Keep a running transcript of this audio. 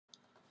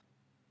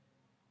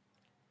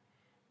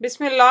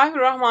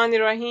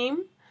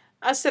Bismillahirrahmanirrahim.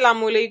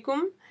 Assalamu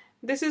alaikum.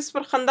 This is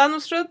farkhandah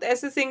Nusrat,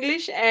 SS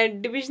English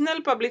at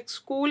Divisional Public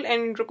School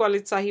and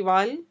Inter-College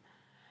Sahiwal.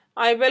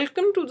 I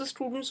welcome to the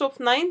students of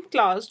 9th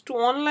class to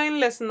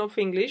online lesson of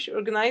English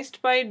organized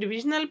by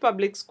Divisional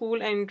Public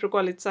School and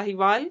Inter-College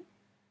Sahiwal.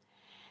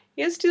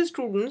 Yes, dear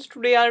students,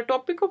 today our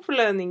topic of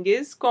learning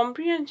is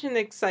Comprehension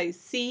Exercise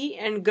C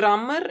and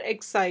Grammar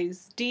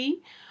Exercise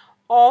D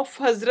of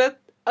Hazrat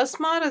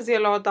Asma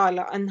Raziyallahu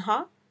Ta'ala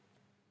Anha.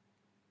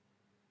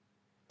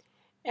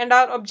 And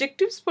our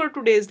objectives for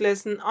today's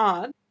lesson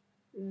are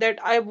that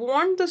I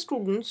want the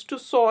students to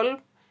solve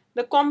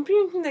the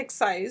comprehension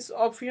exercise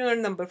of unit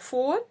number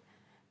 4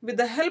 with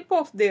the help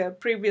of their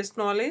previous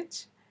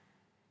knowledge.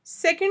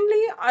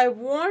 Secondly, I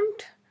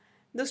want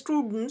the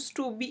students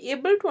to be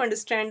able to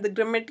understand the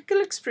grammatical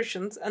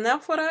expressions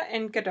anaphora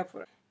and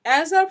cataphora.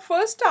 As our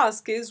first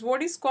task is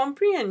what is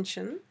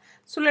comprehension,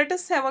 so let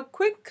us have a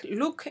quick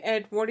look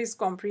at what is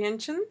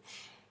comprehension.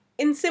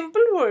 In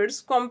simple words,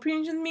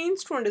 comprehension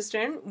means to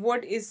understand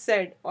what is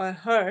said or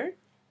heard.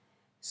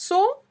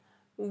 So,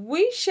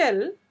 we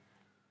shall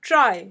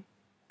try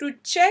to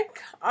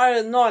check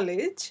our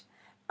knowledge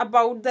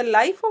about the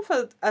life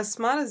of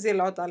Asma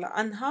Raziyallahu Ta'ala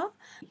Anha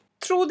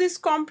through this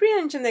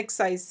comprehension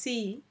exercise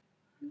C.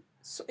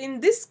 So, in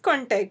this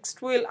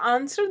context, we will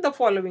answer the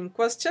following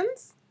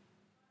questions.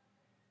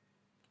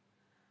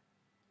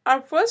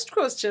 Our first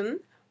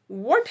question: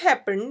 what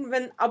happened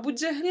when Abu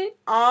Jahl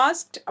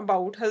asked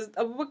about Hazrat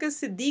Abu Bakr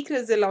Siddiq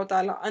Raziyallahu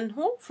Ta'ala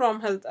Anhu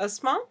from Hazrat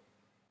Asma?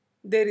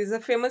 There is a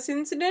famous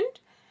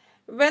incident.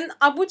 When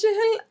Abu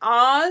Jahl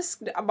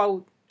asked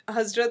about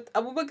Hazrat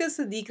Abu Bakr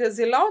Siddiq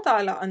Raziyallahu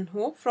Ta'ala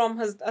Anhu from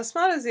Hazrat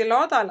Asma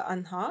Raziyallahu Ta'ala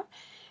Anha,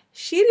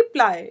 she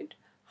replied,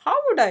 "How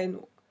would I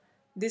know?"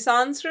 This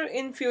answer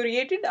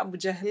infuriated Abu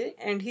Jahl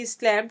and he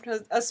slapped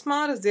Hazrat Asma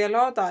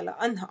Raziyallahu Ta'ala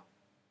Anha.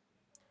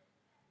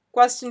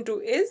 Question 2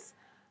 is,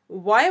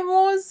 why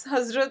was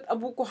Hazrat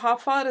Abu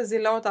Quhafa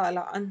Raziyallahu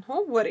Ta'ala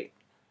Anhu worried?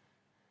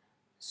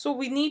 So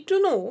we need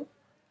to know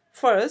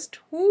first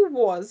who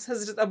was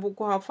Hazrat Abu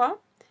Quhafa,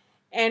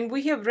 and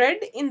we have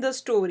read in the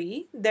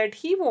story that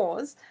he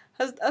was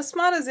Hazrat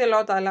Asma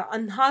Raziyallahu Ta'ala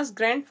Anha's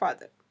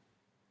grandfather.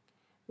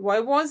 Why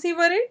was he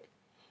worried?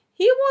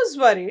 He was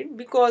worried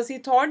because he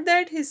thought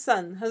that his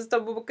son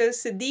Hazrat Abu Bakr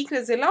Siddiq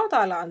Raziyallahu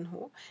Ta'ala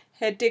Anhu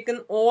had taken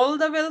all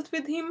the wealth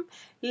with him,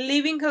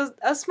 leaving Hazrat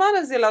Asma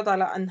Raziyallahu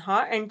Ta'ala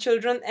Anha and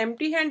children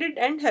empty-handed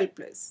and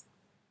helpless.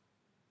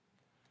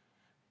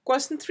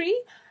 Question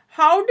 3.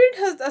 How did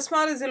Hazrat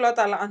Asma Raziyallahu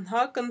Ta'ala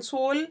Anha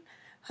console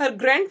her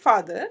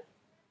grandfather?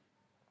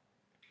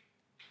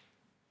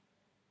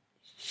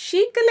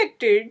 She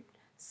collected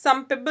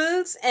some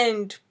pebbles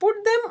and put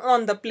them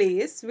on the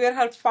place where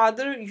her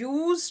father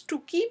used to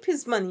keep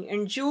his money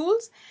and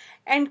jewels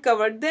and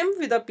covered them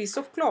with a piece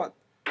of cloth,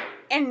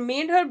 and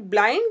made her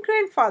blind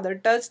grandfather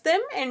touch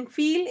them and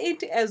feel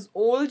it as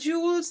all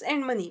jewels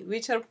and money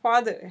which her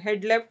father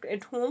had left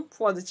at home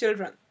for the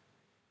children.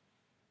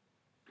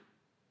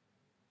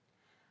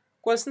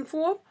 Question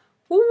 4.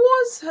 Who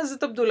was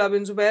Hazrat Abdullah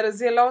bin Zubair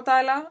Raziyallahu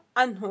Ta'ala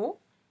Anhu?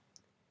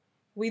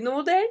 We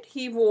know that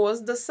he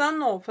was the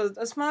son of Hazrat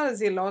Asma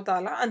Raziyallahu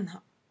Ta'ala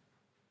Anha.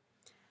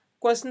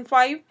 Question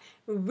 5.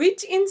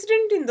 Which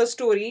incident in the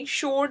story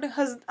showed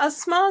Hazrat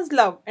Asma's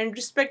love and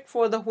respect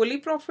for the Holy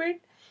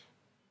Prophet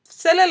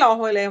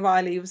Sallallahu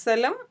Alaihi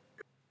Wasallam?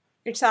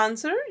 Its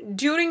answer: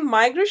 during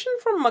migration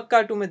from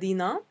Makkah to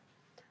Medina,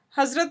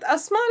 Hazrat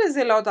Asma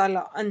Raziyallahu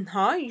Ta'ala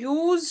Anha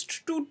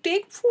used to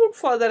take food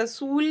for the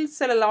Rasul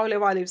Sallallahu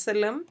Alaihi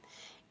Wasallam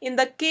in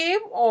the cave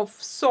of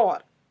Saur.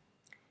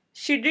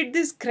 She did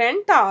this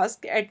grand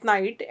task at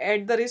night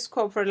at the risk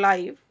of her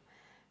life.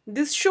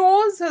 This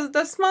shows Hazrat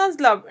Asma's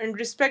love and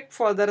respect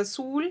for the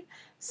Rasul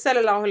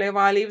Sallallahu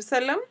Alaihi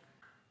Wasallam.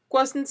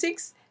 Question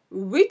 6.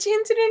 Which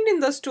incident in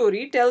the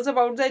story tells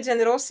about the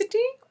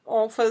generosity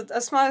of Hazrat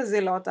Asma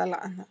Raziyallahu Ta'ala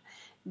Anha?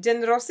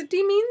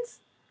 Generosity means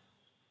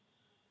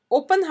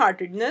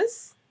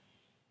open-heartedness.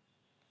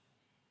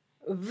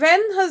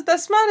 When Hazrat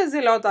Asma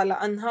Raziyallahu Ta'ala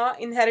Anha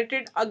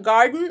inherited a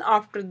garden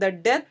after the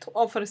death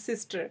of her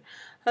sister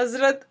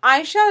Hazrat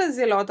Aisha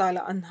Raziyallahu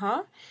Ta'ala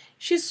Anha,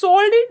 she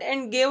sold it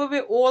and gave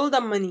away all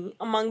the money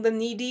among the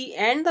needy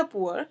and the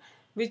poor,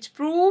 which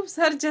proves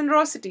her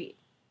generosity.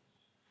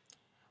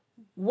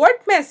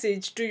 What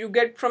message do you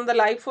get from the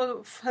life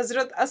of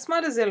Hazrat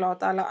Asma Raziyallahu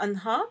Ta'ala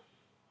Anha?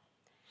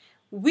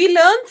 We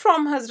learn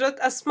from Hazrat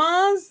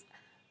Asma's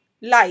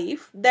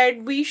life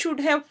that we should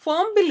have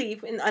firm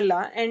belief in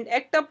Allah and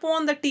act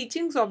upon the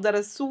teachings of the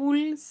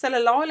Rasul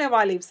Sallallahu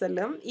Alaihi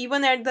Wasallam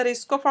even at the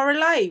risk of our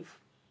life.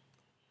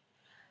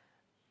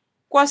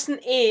 Question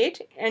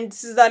 8, and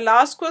this is the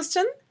last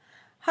question.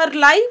 Her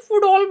life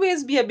would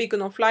always be a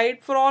beacon of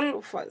light for all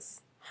of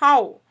us.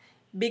 How?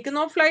 Beacon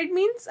of light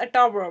means a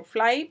tower of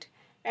light.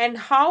 And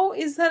how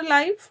is her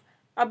life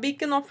a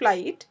beacon of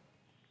light?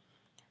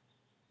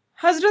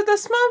 Hazrat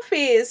Asma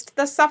faced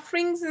the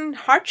sufferings and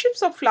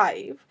hardships of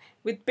life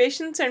with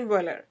patience and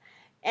valor,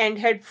 and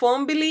had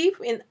firm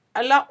belief in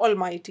Allah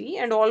Almighty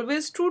and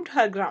always stood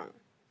her ground.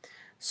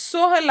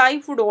 So her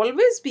life would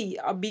always be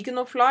a beacon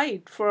of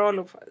light for all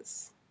of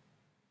us.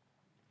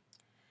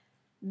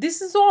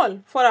 This is all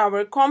for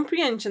our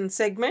comprehension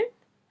segment.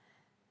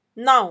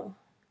 Now,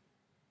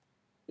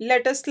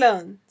 let us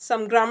learn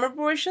some grammar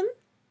portion.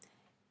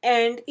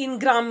 And in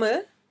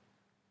grammar,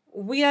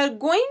 we are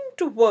going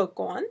to work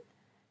on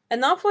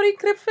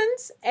anaphoric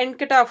reference and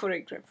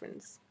cataphoric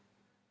reference.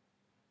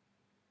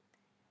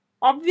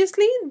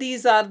 Obviously,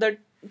 these are the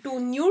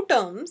two new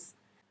terms.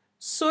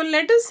 So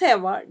let us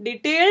have a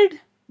detailed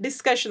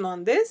discussion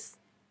on this.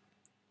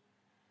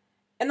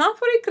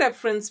 Anaphoric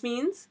reference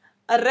means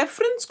a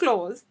reference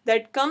clause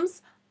that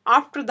comes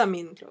after the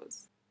main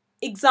clause.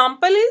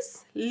 Example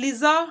is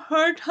Lisa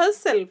hurt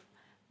herself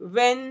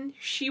when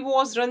she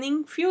was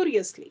running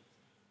furiously.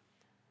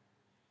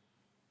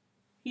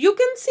 You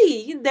can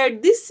see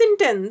that this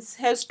sentence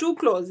has two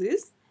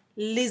clauses.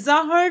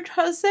 Lisa hurt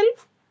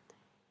herself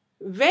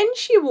when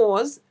she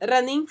was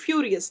running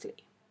furiously.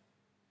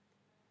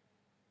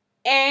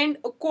 And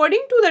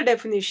according to the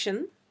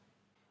definition,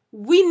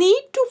 we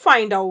need to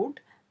find out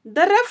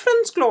the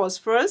reference clause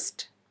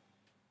first.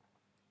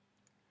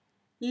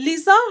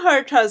 Lisa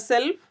hurt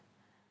herself.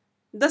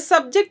 The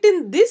subject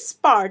in this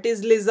part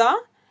is Lisa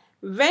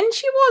when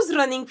she was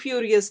running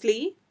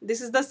furiously.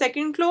 This is the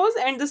second clause,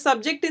 and the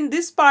subject in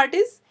this part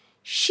is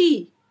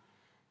she.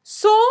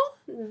 So,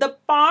 the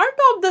part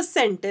of the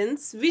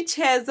sentence which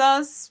has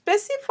a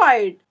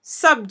specified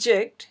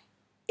subject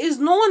is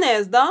known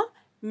as the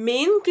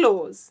main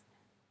clause,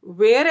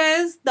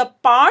 whereas the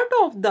part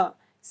of the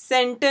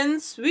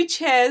sentence which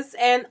has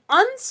an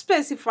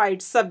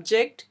unspecified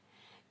subject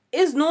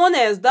is known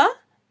as the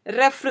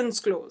reference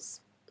clause.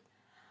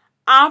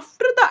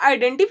 After the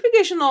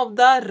identification of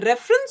the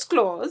reference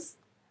clause,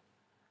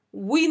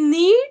 we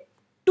need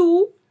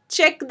to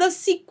check the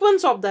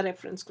sequence of the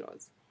reference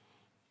clause.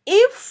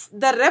 If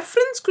the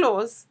reference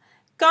clause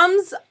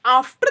comes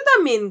after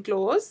the main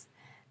clause,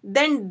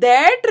 then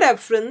that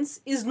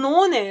reference is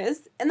known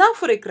as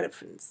anaphoric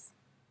reference.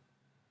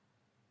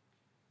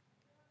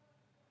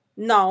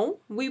 Now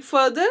we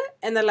further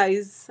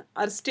analyze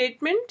our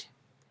statement.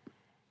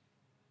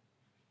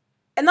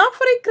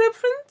 Anaphoric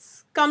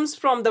reference comes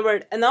from the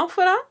word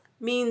anaphora,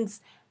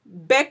 means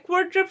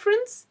backward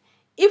reference.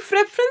 If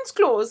reference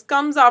clause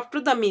comes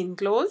after the main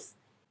clause,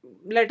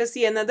 let us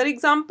see another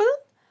example.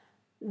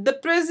 The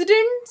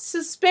president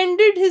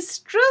suspended his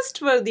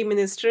trustworthy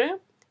minister.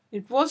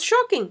 It was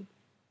shocking.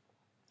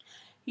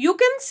 You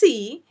can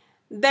see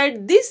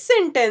that this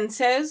sentence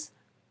has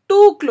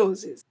two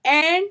clauses,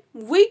 and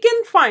we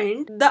can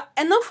find the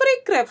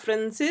anaphoric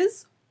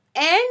references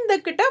and the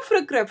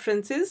cataphoric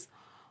references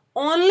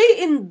only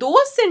in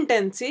those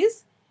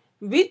sentences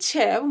which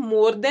have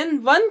more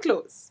than one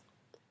clause.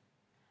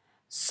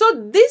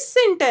 So this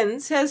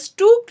sentence has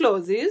two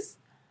clauses,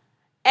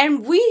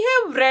 and we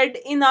have read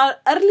in our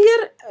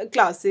earlier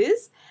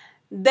classes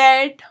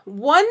that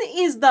one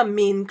is the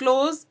main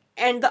clause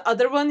and the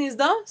other one is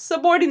the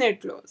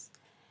subordinate clause.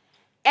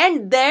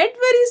 And that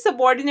very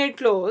subordinate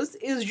clause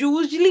is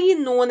usually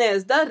known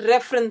as the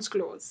reference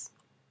clause.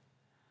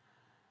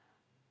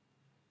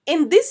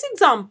 In this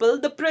example,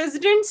 the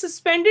president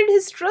suspended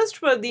his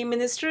trustworthy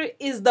minister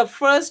is the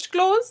first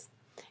clause.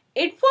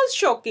 It was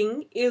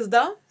shocking is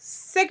the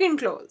second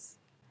clause.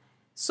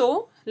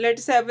 So,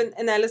 let's have an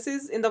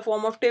analysis in the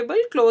form of table.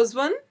 Clause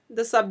 1,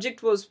 the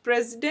subject was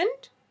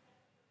president.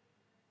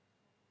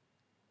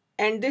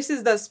 And this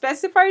is the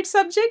specified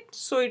subject,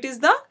 so it is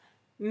the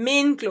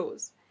main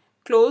clause.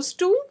 Clause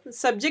 2, the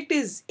subject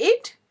is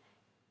it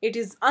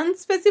is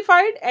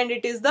unspecified, and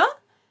it is the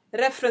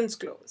reference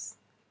clause.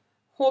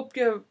 Hope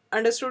you have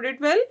understood it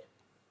well.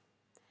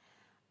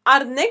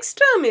 Our next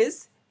term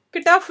is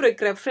cataphoric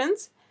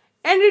reference,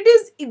 and it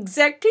is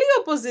exactly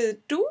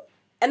opposite to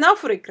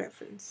anaphoric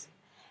reference.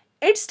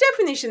 Its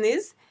definition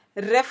is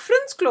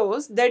reference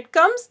clause that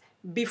comes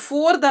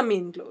before the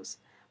main clause.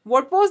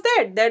 What was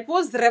that? That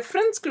was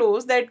reference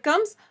clause that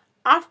comes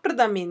after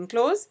the main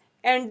clause,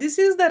 and this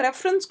is the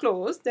reference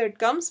clause that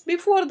comes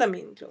before the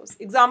main clause.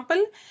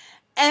 Example,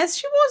 as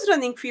she was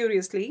running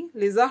furiously,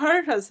 Lisa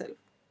hurt herself.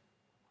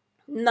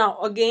 Now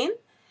again,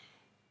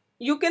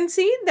 you can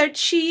see that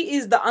she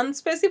is the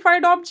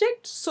unspecified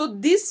object. So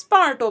this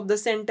part of the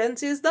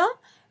sentence is the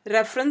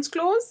reference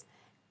clause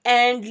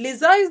and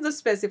Lisa is the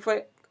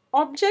specified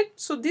object.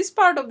 So this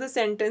part of the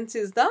sentence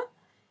is the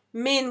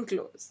main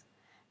clause.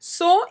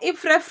 So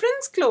if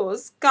reference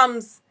clause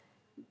comes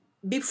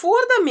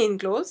before the main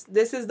clause,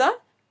 this is the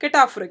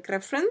cataphoric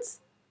reference.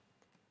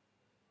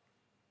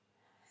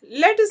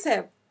 Let us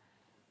have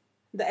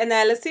the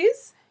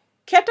analysis.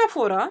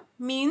 Cataphora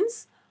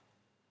means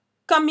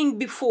coming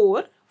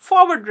before,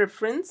 forward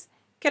reference,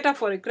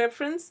 cataphoric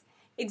reference.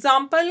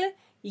 Example,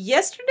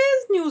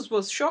 yesterday's news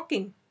was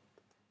shocking.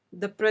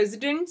 The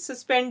president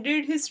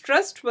suspended his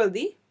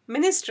trustworthy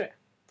minister.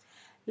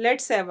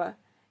 Let's have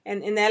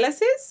an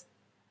analysis.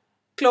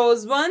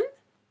 Clause 1.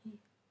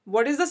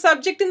 What is the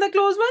subject in the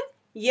clause 1?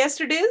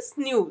 Yesterday's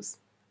news.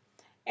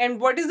 And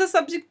what is the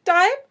subject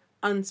type?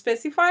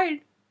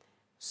 Unspecified.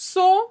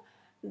 So,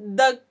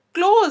 the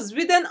Clause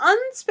with an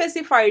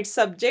unspecified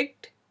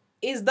subject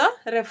is the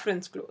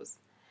reference clause.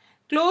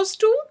 Clause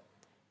 2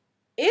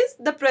 is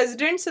the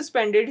president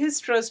suspended his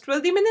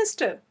trustworthy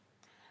minister.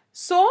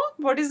 So,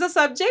 what is the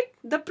subject?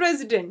 The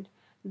president.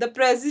 The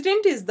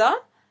president is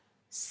the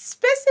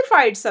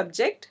specified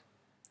subject.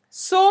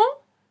 So,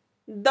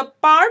 the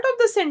part of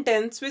the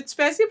sentence with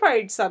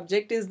specified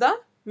subject is the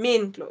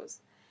main clause.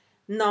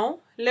 Now,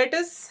 let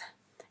us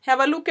have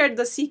a look at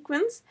the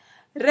sequence.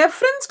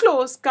 Reference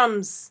clause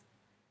comes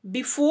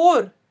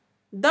before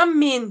the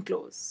main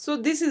clause. So,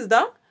 this is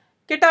the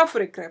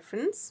cataphoric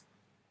reference.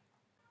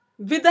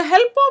 With the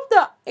help of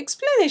the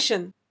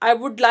explanation, I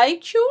would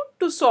like you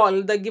to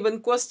solve the given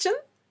question.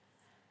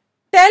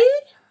 Tell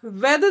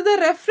whether the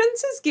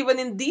references given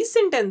in these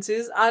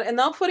sentences are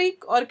anaphoric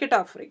or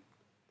cataphoric.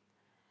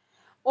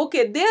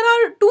 Okay, there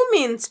are two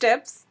main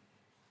steps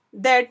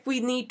that we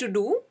need to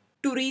do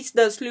to reach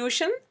the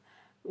solution.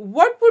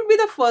 What would be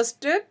the first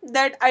step?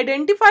 That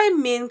identify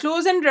main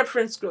clause and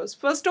reference clause.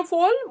 First of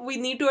all, we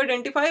need to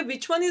identify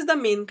which one is the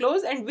main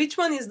clause and which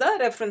one is the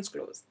reference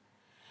clause.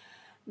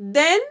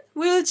 Then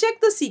we will check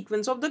the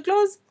sequence of the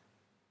clause.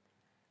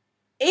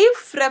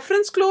 If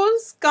reference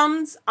clause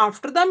comes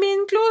after the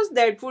main clause,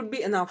 that would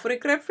be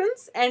anaphoric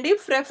reference, and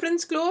if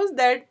reference clause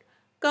that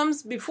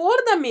comes before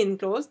the main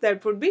clause,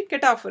 that would be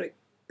cataphoric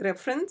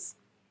reference.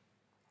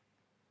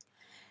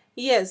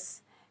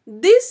 Yes,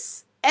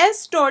 this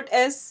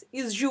S.S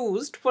is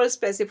used for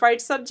specified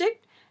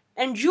subject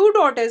and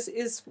U.S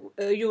is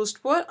used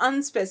for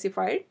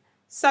unspecified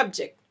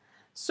subject.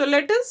 So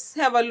let us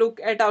have a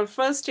look at our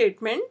first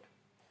statement.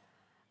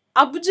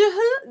 Abu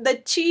Jahl,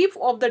 the chief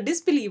of the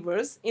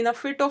disbelievers, in a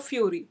fit of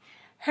fury,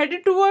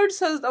 headed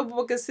towards Hazrat Abu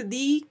Bakr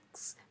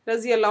Siddiq's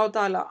Raziyallahu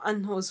Ta'ala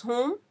anhu's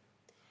home.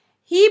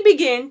 He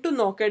began to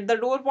knock at the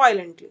door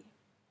violently.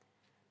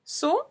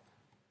 So,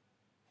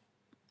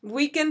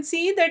 we can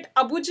see that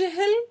Abu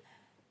Jahl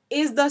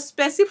is the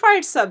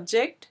specified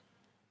subject.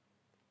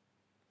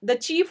 The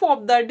chief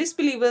of the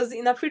disbelievers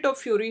in a fit of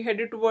fury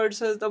headed towards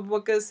Hazrat Abu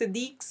Bakr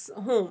Siddiq's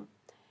home.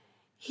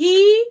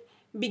 He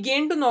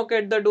began to knock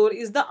at the door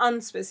is the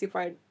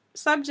unspecified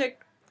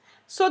subject.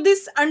 So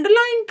this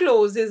underlined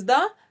clause is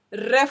the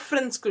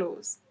reference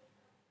clause.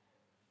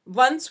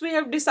 Once we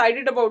have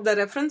decided about the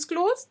reference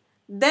clause,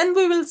 then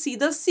we will see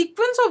the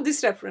sequence of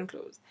this reference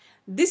clause.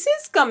 This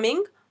is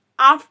coming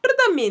after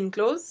the main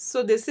clause,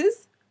 so this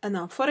is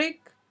anaphoric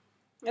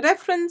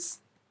reference.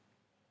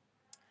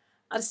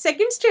 Our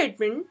second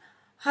statement,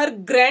 her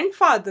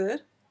grandfather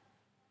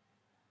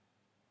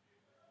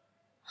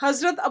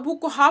Hazrat Abu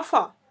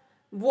Quhafa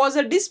was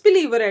a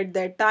disbeliever at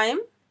that time.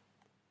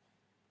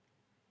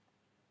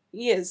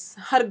 Yes,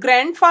 her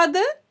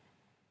grandfather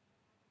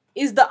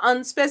is the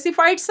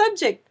unspecified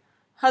subject.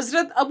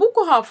 Hazrat Abu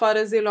Quhafa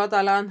Raziyallahu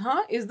Ta'ala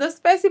anha is the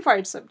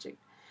specified subject.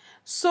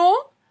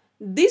 So,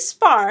 this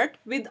part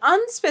with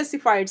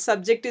unspecified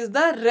subject is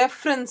the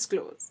reference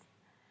clause.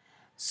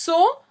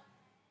 So,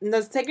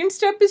 the second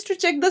step is to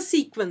check the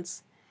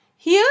sequence.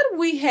 Here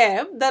we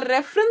have the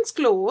reference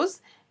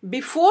clause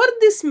before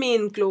this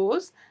main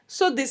clause.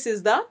 So, this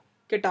is the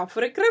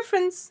cataphoric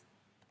reference.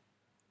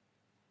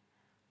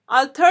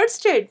 Our third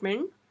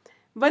statement,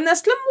 when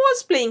Aslam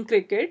was playing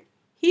cricket,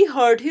 he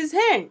hurt his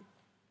hand.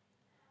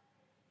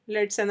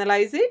 Let's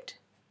analyze it.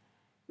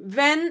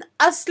 When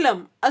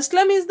Aslam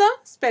is the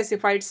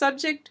specified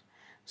subject.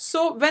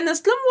 So, when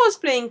Aslam was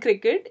playing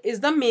cricket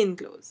is the main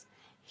clause.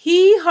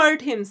 He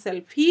hurt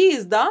himself. He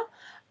is the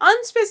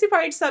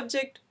unspecified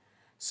subject.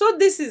 So,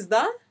 this is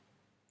the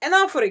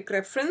anaphoric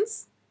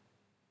reference.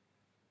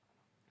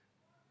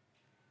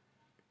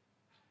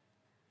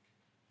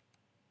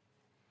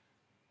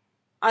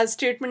 Our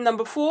statement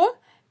number 4.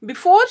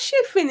 Before she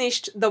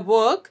finished the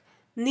work,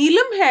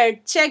 Neelam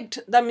had checked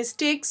the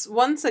mistakes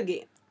once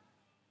again.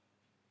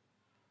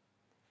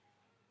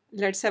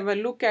 Let's have a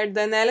look at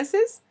the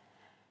analysis.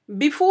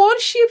 Before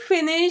she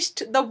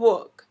finished the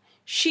work,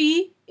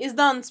 she is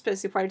the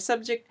unspecified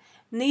subject.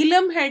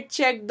 Neelam had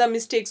checked the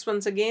mistakes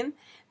once again.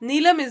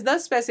 Neelam is the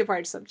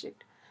specified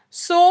subject.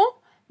 So,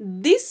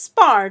 this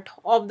part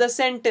of the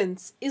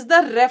sentence is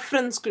the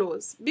reference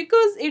clause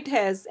because it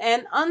has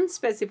an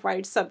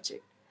unspecified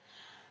subject.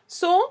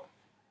 So,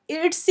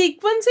 its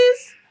sequence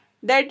is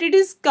that it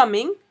is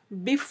coming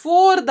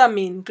before the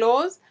main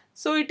clause.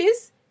 So, it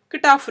is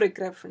cataphoric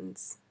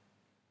reference.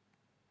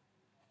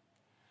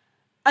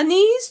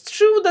 Anis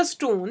threw the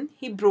stone,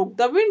 he broke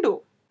the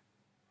window.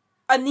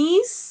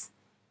 Anis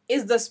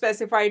is the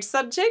specified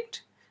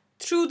subject,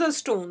 threw the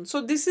stone.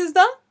 So, this is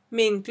the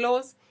main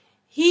clause.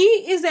 He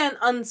is an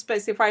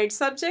unspecified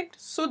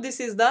subject. So, this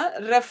is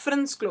the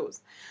reference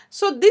clause.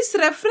 So, this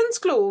reference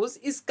clause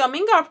is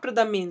coming after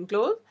the main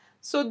clause.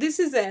 So, this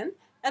is an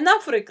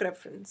anaphoric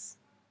reference.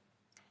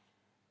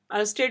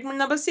 Our statement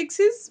number 6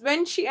 is,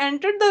 when she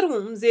entered the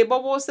room,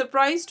 Zeba was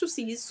surprised to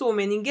see so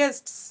many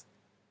guests.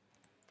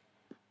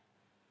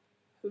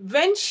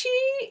 When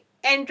she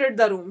entered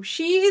the room,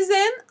 she is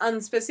an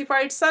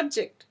unspecified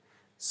subject.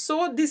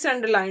 So, this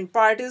underlined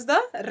part is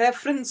the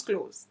reference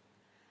clause.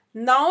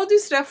 Now,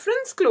 this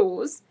reference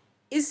clause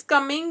is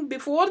coming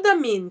before the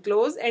main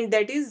clause, and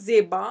that is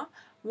Zeba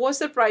was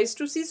surprised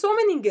to see so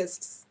many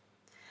guests.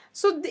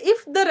 So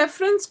if the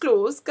reference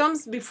clause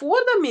comes before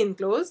the main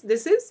clause,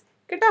 this is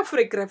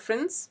cataphoric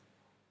reference.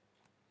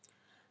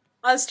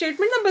 Our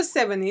statement number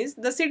 7 is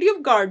the city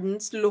of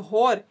gardens,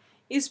 Lahore,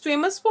 is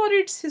famous for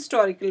its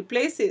historical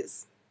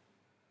places.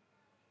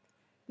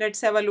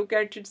 Let's have a look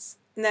at its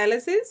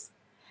analysis.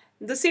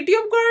 The city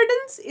of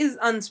gardens is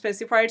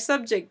unspecified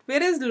subject,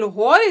 whereas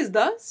Lahore is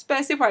the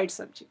specified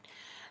subject.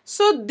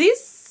 So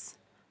this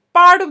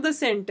part of the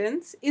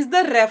sentence is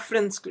the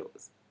reference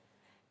clause.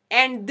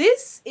 And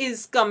this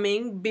is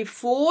coming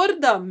before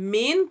the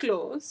main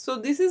clause. So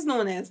this is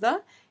known as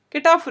the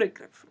cataphoric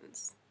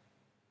reference.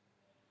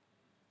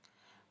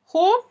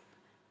 Hope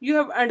you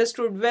have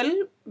understood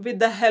well with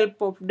the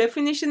help of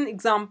definition,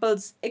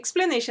 examples,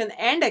 explanation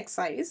and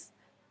exercise.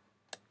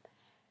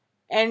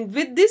 And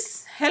with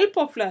this help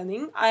of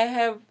learning, I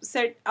have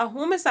set a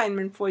home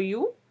assignment for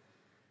you.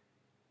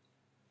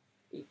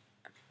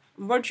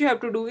 What you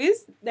have to do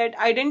is that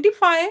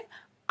identify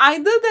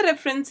either the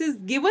references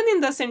given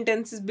in the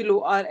sentences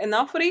below are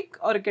anaphoric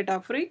or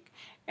cataphoric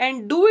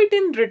and do it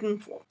in written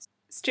form.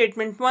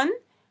 Statement 1.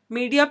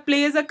 Media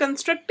plays a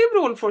constructive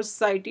role for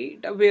society.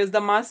 It awares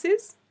the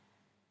masses.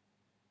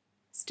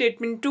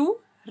 Statement 2.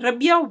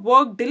 Rabia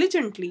worked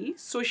diligently,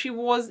 so she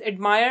was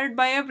admired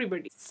by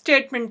everybody.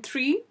 Statement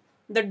 3.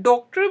 The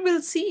doctor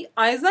will see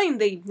Aiza in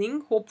the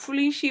evening.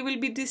 Hopefully, she will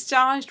be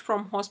discharged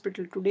from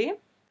hospital today.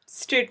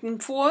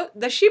 Statement 4.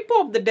 The sheep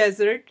of the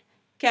desert,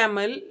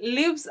 camel,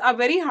 lives a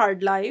very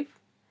hard life.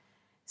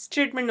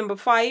 Statement number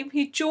 5.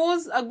 He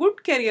chose a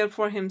good career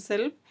for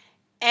himself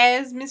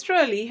as Mr.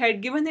 Ali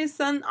had given his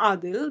son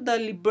Adil the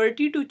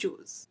liberty to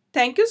choose.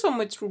 Thank you so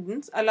much,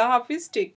 students. Allah Hafiz. Take